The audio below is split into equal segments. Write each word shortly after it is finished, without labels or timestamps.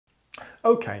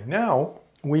Okay, now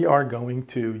we are going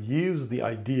to use the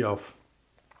idea of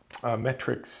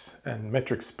metrics and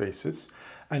metric spaces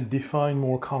and define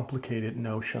more complicated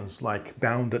notions like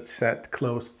bounded set,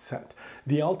 closed set.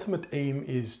 The ultimate aim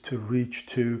is to reach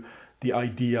to the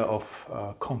idea of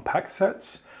compact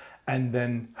sets, and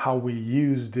then how we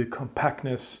use the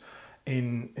compactness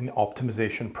in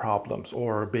optimization problems,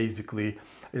 or basically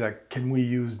like, can we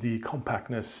use the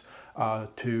compactness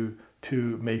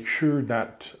to make sure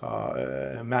that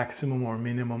a maximum or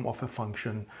minimum of a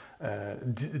function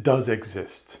does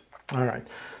exist. All right,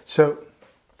 so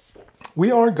we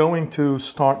are going to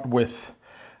start with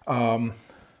some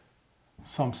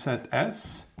set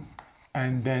S,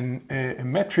 and then a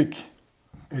metric,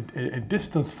 a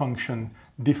distance function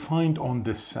defined on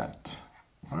this set.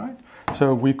 All right,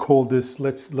 so we call this,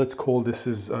 let's call this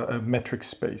as a metric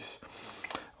space.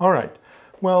 All right,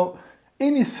 well,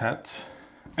 any set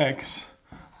X,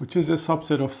 which is a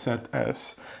subset of set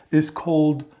S, is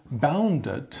called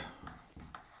bounded.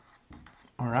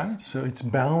 All right, so it's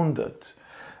bounded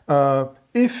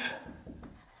if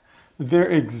there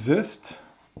exists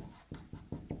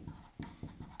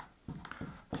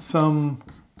some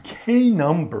k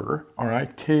number. All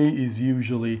right, k is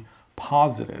usually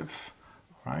positive,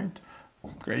 right,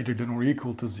 greater than or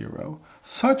equal to 0,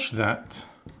 such that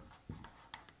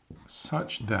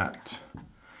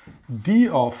d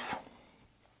of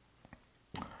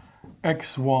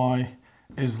xy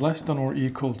is less than or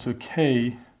equal to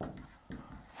k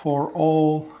for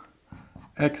all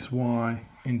xy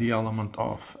in the element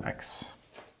of x.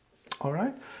 All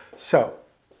right, so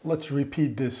let's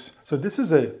repeat this. So this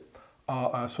is a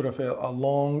sort of a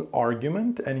long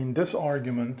argument, and in this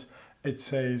argument it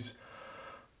says,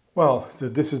 well, so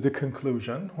this is the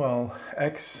conclusion. Well,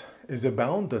 X is a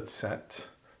bounded set,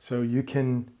 so you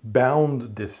can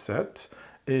bound this set.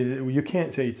 You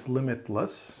can't say it's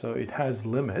limitless, so it has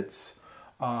limits,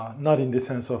 not in the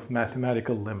sense of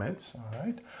mathematical limits. All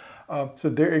right. So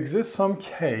there exists some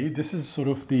k. This is sort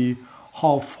of the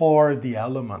how far the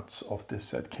elements of this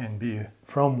set can be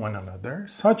from one another,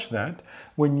 such that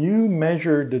when you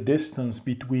measure the distance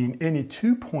between any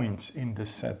 2 points in the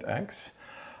set X,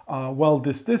 well,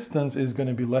 this distance is going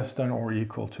to be less than or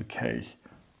equal to k.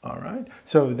 All right.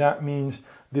 So that means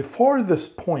the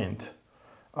farthest point,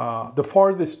 the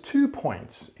farthest 2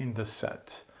 points in the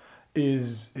set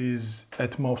is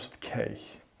at most k.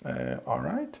 All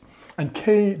right. And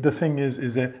k, the thing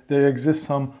is that there exists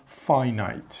some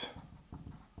finite,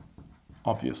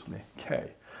 obviously,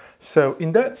 k. So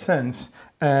in that sense,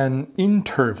 an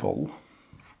interval,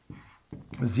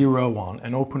 0, 1,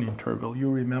 an open interval, you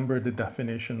remember the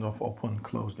definition of open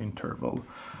closed interval,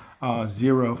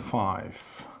 0,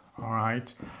 5, all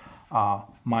right,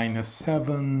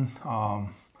 -7,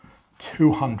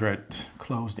 200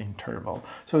 closed interval.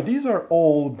 So these are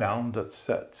all bounded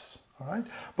sets. All right,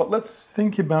 but let's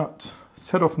think about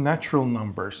set of natural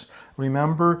numbers.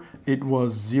 Remember, it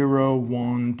was 0,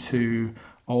 1, 2,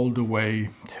 all the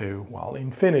way to, well,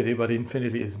 infinity, but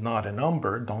infinity is not a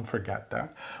number, don't forget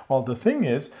that. Well, the thing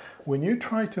is, when you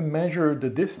try to measure the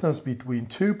distance between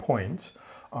 2 points,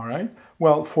 all right,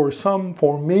 well, for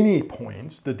many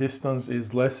points, the distance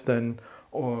is less than,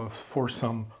 for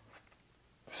some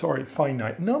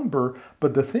finite number,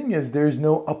 but the thing is there's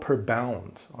no upper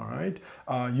bound, all right?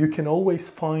 You can always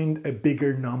find a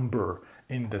bigger number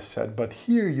in this set, but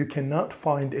here you cannot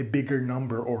find a bigger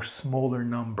number or smaller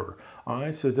number, all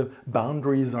right? So the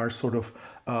boundaries are sort of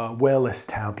well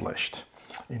established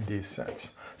in these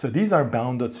sets. So these are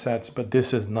bounded sets, but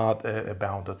this is not a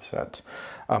bounded set.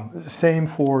 Same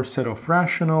for set of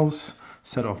rationals,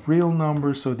 set of real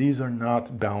numbers, so these are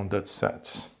not bounded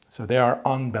sets. So they are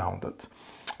unbounded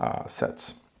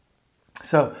sets.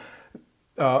 So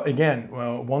again,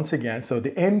 well, once again, so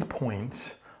the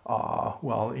endpoints,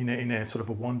 well, in a sort of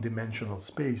a one-dimensional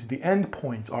space, the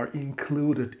endpoints are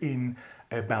included in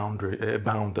a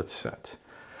bounded set.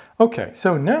 Okay,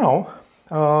 so now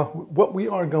what we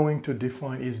are going to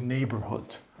define is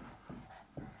neighborhood.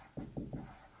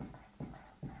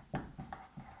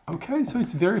 Okay, so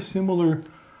it's very similar.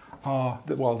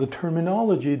 Well, the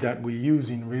terminology that we use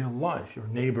in real life, your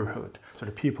neighborhood, so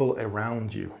the people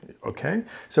around you, okay?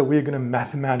 So we're going to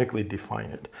mathematically define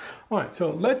it. All right,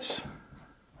 so let's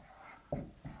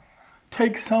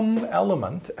take some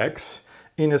element x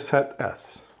in a set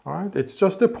S, all right? It's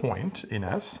just a point in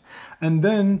S, and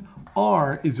then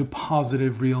R is a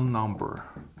positive real number,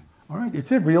 all right?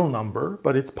 It's a real number,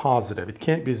 but it's positive. It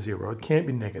can't be 0, it can't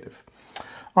be negative.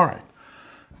 All right,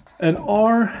 and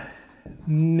R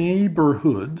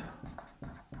neighborhood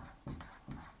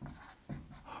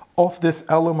of this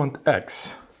element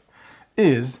x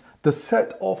is the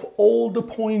set of all the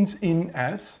points in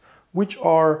S which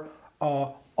are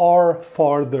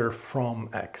farther from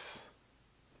X.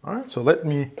 All right, so let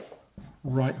me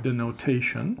write the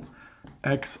notation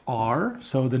XR,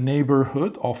 so the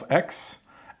neighborhood of X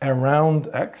around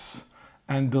X,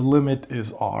 and the limit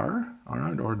is R, all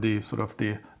right, or the sort of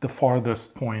the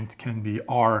farthest point can be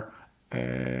R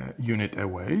unit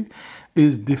away,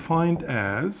 is defined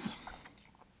as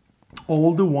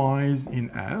all the y's in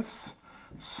S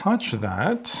such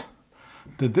that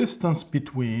the distance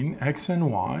between X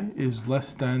and Y is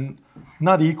less than,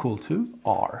 not equal to,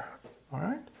 R, all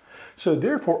right? So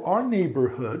therefore, our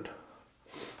neighborhood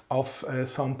of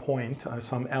some point,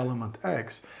 some element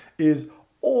X, is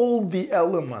all the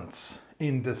elements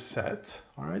in this set,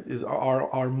 all right, is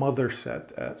our mother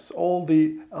set S, all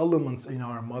the elements in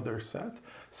our mother set,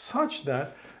 such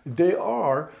that they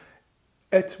are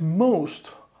at most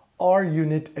R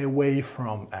unit away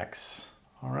from X,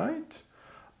 all right?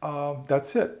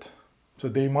 That's it. So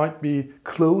they might be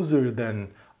closer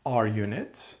than R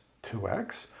units to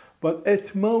X, but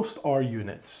at most R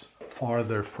units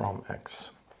farther from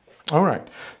X. All right,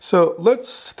 so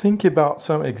let's think about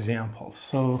some examples.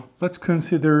 So let's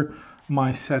consider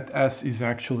my set S is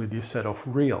actually the set of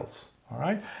reals, all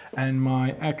right? And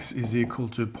my X is equal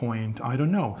to point, I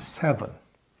don't know, 7.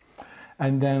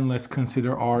 And then let's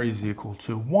consider R is equal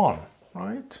to 1,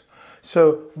 right?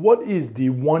 So what is the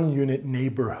 1 unit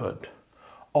neighborhood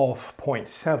of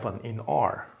 0.7 in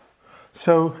R?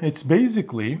 So it's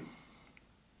basically,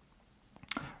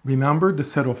 remember the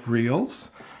set of reals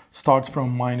starts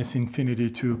from -infinity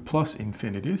to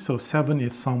 +infinity. So 7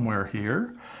 is somewhere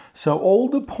here. So all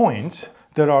the points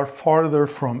that are farther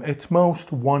from at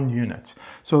most 1 unit.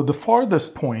 So the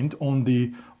farthest point on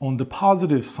the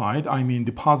positive side, I mean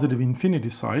the positive infinity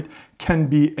side, can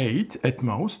be 8 at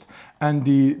most, and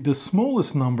the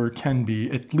smallest number can be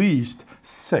at least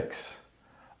 6.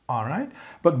 All right,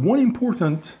 but one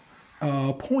important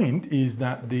point is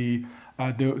that the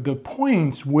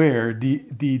points where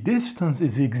the distance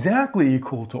is exactly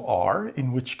equal to R,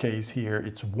 in which case here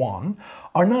it's 1,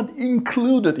 are not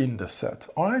included in the set.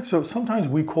 All right, so sometimes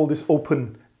we call this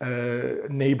open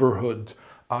neighborhood.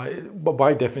 But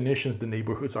by definitions, the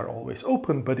neighborhoods are always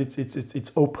open, but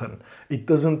it's open. It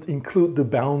doesn't include the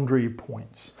boundary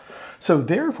points. So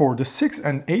therefore, the 6th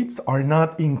and 8th are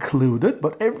not included,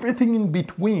 but everything in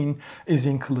between is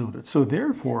included. So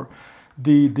therefore,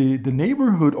 the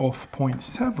neighborhood of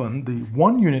 0.7, the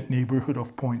 1 unit neighborhood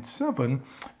of 0.7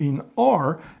 in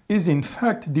R is in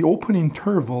fact the open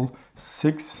interval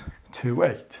 6 to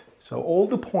 8. So all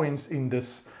the points in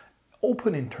this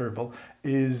open interval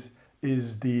is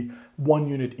the 1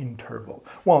 unit interval.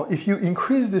 Well, if you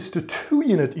increase this to 2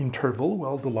 unit interval,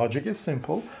 well, the logic is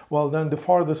simple. Well, then the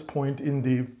farthest point in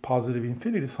the positive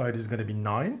infinity side is going to be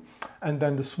 9, and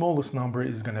then the smallest number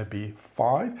is going to be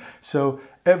 5. So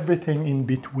everything in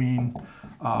between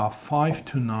 5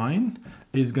 to 9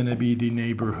 is going to be the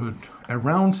neighborhood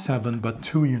around 7, but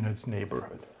 2 units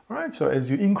neighborhood. All right, so as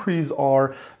you increase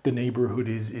R, the neighborhood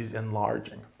is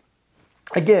enlarging.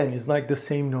 Again, it's like the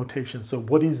same notation. So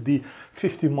what is the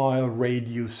 50-mile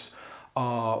radius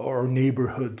or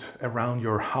neighborhood around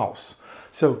your house?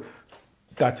 So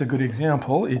that's a good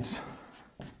example. It's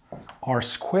R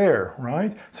square,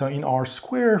 right? So in R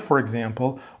square, for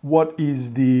example, what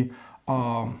is the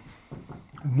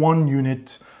 1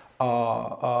 unit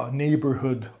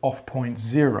neighborhood of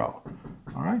 0.0?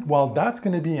 All right, well, that's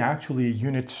going to be actually a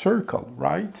unit circle,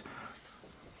 right?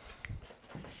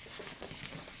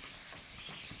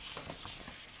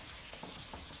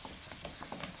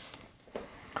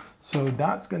 So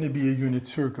that's going to be a unit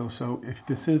circle. So if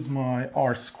this is my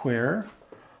R square,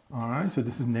 all right, so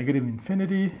this is negative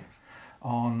infinity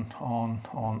on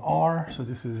R. So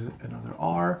this is another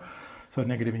R. So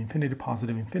negative infinity,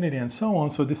 positive infinity, and so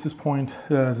on. So this is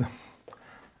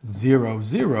 0,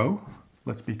 0.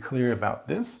 Let's be clear about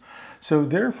this. So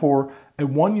therefore, a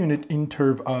 1 unit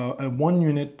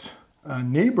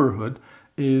neighborhood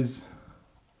is,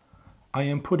 I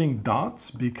am putting dots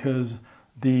because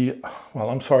well,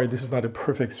 I'm sorry, this is not a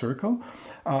perfect circle.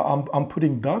 I'm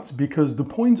putting dots because the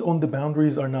points on the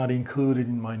boundaries are not included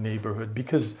in my neighborhood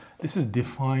because this is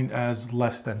defined as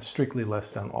strictly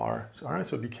less than R. So, all right,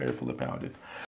 so be careful about it.